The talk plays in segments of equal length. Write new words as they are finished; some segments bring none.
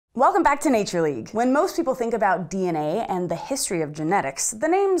Welcome back to Nature League. When most people think about DNA and the history of genetics, the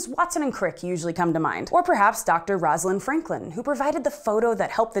names Watson and Crick usually come to mind. Or perhaps Dr. Rosalind Franklin, who provided the photo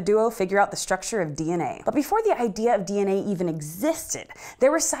that helped the duo figure out the structure of DNA. But before the idea of DNA even existed, there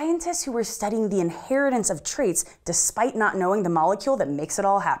were scientists who were studying the inheritance of traits despite not knowing the molecule that makes it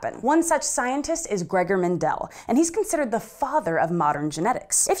all happen. One such scientist is Gregor Mendel, and he's considered the father of modern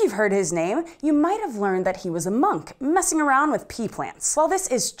genetics. If you've heard his name, you might have learned that he was a monk, messing around with pea plants. While this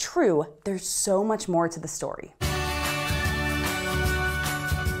is true, there's so much more to the story.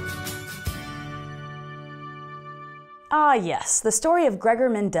 Ah yes, the story of Gregor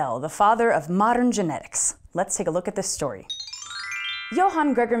Mendel, the father of modern genetics. Let's take a look at this story.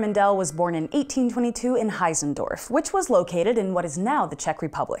 Johann Gregor Mendel was born in 1822 in Heisendorf, which was located in what is now the Czech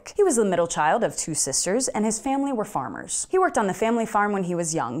Republic. He was the middle child of two sisters, and his family were farmers. He worked on the family farm when he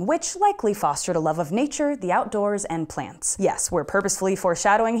was young, which likely fostered a love of nature, the outdoors, and plants. Yes, we're purposefully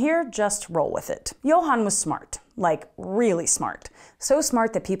foreshadowing here, just roll with it. Johann was smart. Like, really smart. So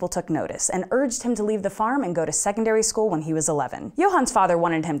smart that people took notice and urged him to leave the farm and go to secondary school when he was 11. Johann's father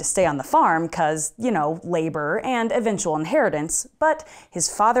wanted him to stay on the farm because, you know, labor and eventual inheritance, but his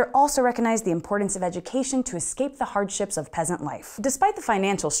father also recognized the importance of education to escape the hardships of peasant life. Despite the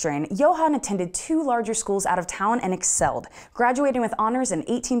financial strain, Johann attended two larger schools out of town and excelled, graduating with honors in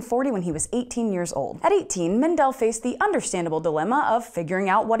 1840 when he was 18 years old. At 18, Mendel faced the understandable dilemma of figuring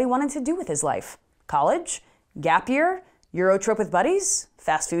out what he wanted to do with his life. College? Gap year? Euro trip with buddies?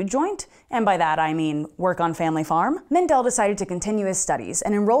 Fast food joint? And by that I mean work on family farm? Mendel decided to continue his studies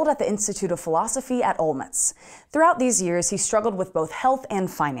and enrolled at the Institute of Philosophy at Olmütz. Throughout these years, he struggled with both health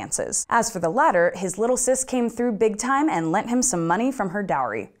and finances. As for the latter, his little sis came through big time and lent him some money from her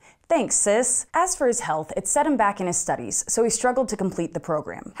dowry. Thanks, sis. As for his health, it set him back in his studies, so he struggled to complete the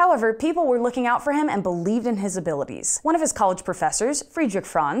program. However, people were looking out for him and believed in his abilities. One of his college professors, Friedrich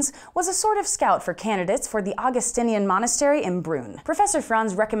Franz, was a sort of scout for candidates for the Augustinian monastery in Brunn. Professor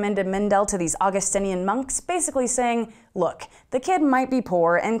Franz recommended Mendel to these Augustinian monks, basically saying, look, the kid might be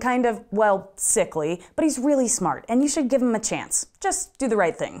poor and kind of, well, sickly, but he's really smart, and you should give him a chance. Just do the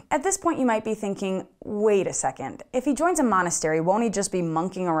right thing. At this point, you might be thinking, wait a second, if he joins a monastery, won't he just be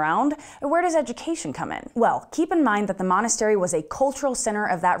monkeying around? Or where does education come in? Well, keep in mind that the monastery was a cultural center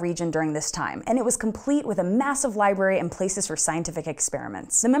of that region during this time, and it was complete with a massive library and places for scientific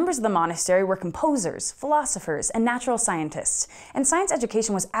experiments. The members of the monastery were composers, philosophers, and natural scientists, and science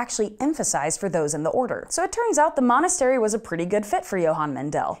education was actually emphasized for those in the order. So it turns out the monastery was a pretty good fit for Johann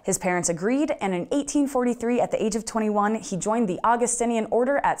Mendel. His parents agreed, and in 1843, at the age of 21, he joined the Augustinian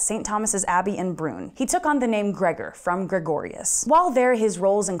order at St. Thomas's Abbey in Brunn. He took on the name Gregor from Gregorius. While there, his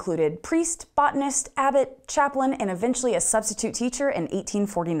roles included priest, botanist, abbot, chaplain, and eventually a substitute teacher in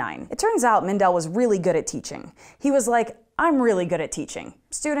 1849. It turns out Mendel was really good at teaching. He was like, I'm really good at teaching.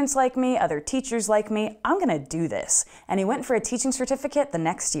 Students like me, other teachers like me, I'm gonna do this. And he went for a teaching certificate the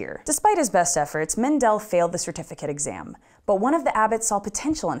next year. Despite his best efforts, Mendel failed the certificate exam. But one of the abbots saw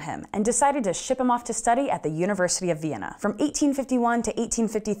potential in him and decided to ship him off to study at the University of Vienna. From 1851 to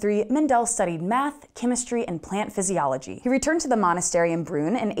 1853, Mendel studied math, chemistry, and plant physiology. He returned to the monastery in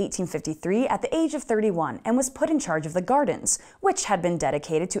Brunn in 1853 at the age of 31 and was put in charge of the gardens, which had been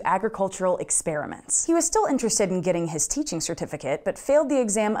dedicated to agricultural experiments. He was still interested in getting his teaching certificate, but failed the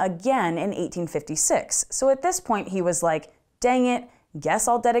exam again in 1856. So at this point, he was like, dang it, guess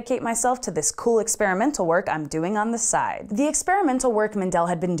I'll dedicate myself to this cool experimental work I'm doing on the side. The experimental work Mendel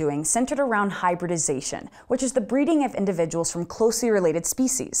had been doing centered around hybridization, which is the breeding of individuals from closely related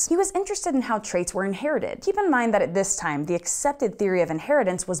species. He was interested in how traits were inherited. Keep in mind that at this time, the accepted theory of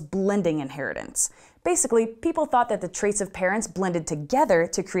inheritance was blending inheritance. Basically, people thought that the traits of parents blended together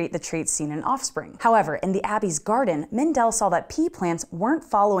to create the traits seen in offspring. However, in the Abbey's garden, Mendel saw that pea plants weren't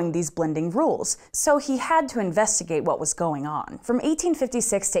following these blending rules, so he had to investigate what was going on. From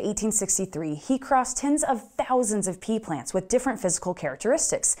 1856 to 1863, he crossed tens of thousands of pea plants with different physical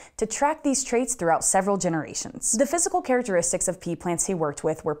characteristics to track these traits throughout several generations. The physical characteristics of pea plants he worked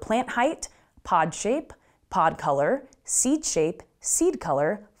with were plant height, pod shape, pod color, seed shape, seed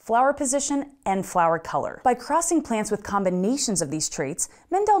color, flower position, and flower color. By crossing plants with combinations of these traits,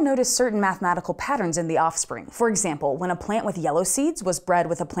 Mendel noticed certain mathematical patterns in the offspring. For example, when a plant with yellow seeds was bred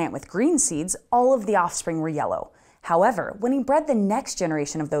with a plant with green seeds, all of the offspring were yellow. However, when he bred the next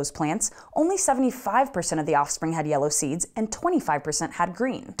generation of those plants, only 75% of the offspring had yellow seeds and 25% had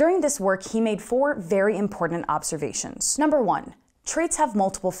green. During this work, he made 4 very important observations. Number 1. Traits have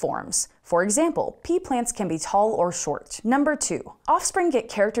multiple forms. For example, pea plants can be tall or short. Number 2, offspring get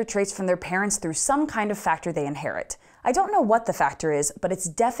character traits from their parents through some kind of factor they inherit. I don't know what the factor is, but it's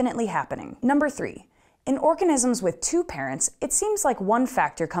definitely happening. Number 3, In organisms with two parents, it seems like one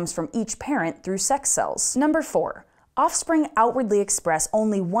factor comes from each parent through sex cells. Number 4. Offspring outwardly express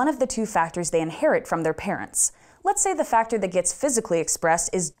only one of the two factors they inherit from their parents. Let's say the factor that gets physically expressed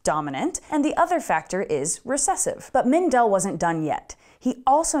is dominant, and the other factor is recessive. But Mendel wasn't done yet. He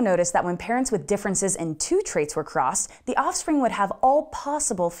also noticed that when parents with differences in two traits were crossed, the offspring would have all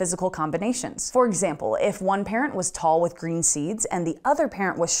possible physical combinations. For example, if one parent was tall with green seeds and the other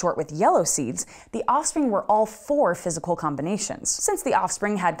parent was short with yellow seeds, the offspring were all 4 physical combinations. Since the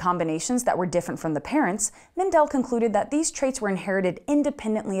offspring had combinations that were different from the parents, Mendel concluded that these traits were inherited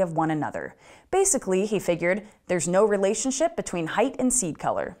independently of one another. Basically, he figured, there's no relationship between height and seed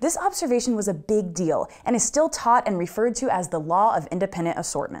color. This observation was a big deal and is still taught and referred to as the law of independent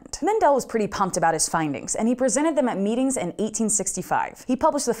assortment. Mendel was pretty pumped about his findings, and he presented them at meetings in 1865. He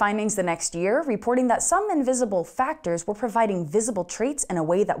published the findings the next year, reporting that some invisible factors were providing visible traits in a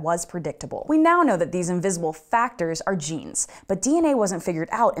way that was predictable. We now know that these invisible factors are genes, but DNA wasn't figured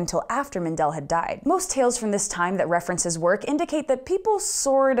out until after Mendel had died. Most tales from this time that reference his work indicate that people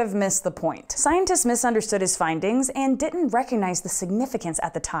sort of missed the point. Scientists misunderstood his findings and didn't recognize the significance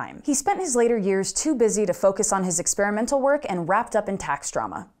at the time. He spent his later years too busy to focus on his experimental work and wrapped up in tax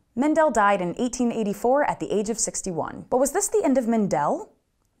drama. Mendel died in 1884 at the age of 61. But was this the end of Mendel?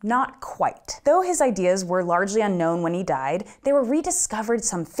 Not quite. Though his ideas were largely unknown when he died, they were rediscovered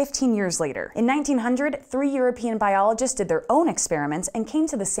some 15 years later. In 1900, 3 European biologists did their own experiments and came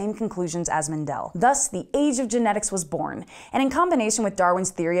to the same conclusions as Mendel. Thus, the age of genetics was born, and in combination with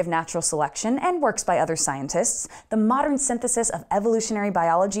Darwin's theory of natural selection and works by other scientists, the modern synthesis of evolutionary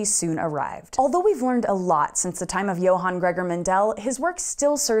biology soon arrived. Although we've learned a lot since the time of Johann Gregor Mendel, his work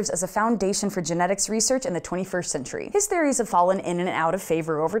still serves as a foundation for genetics research in the 21st century. His theories have fallen in and out of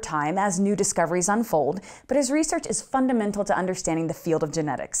favor over time as new discoveries unfold, but his research is fundamental to understanding the field of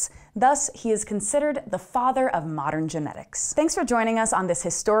genetics. Thus, he is considered the father of modern genetics. Thanks for joining us on this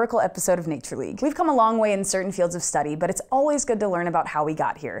historical episode of Nature League. We've come a long way in certain fields of study, but it's always good to learn about how we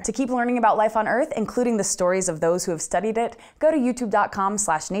got here. To keep learning about life on Earth, including the stories of those who have studied it, go to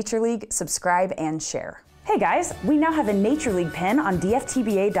youtube.com/natureleague, subscribe, and share. Hey guys, we now have a Nature League pin on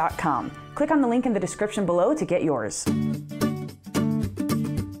dftba.com. Click on the link in the description below to get yours.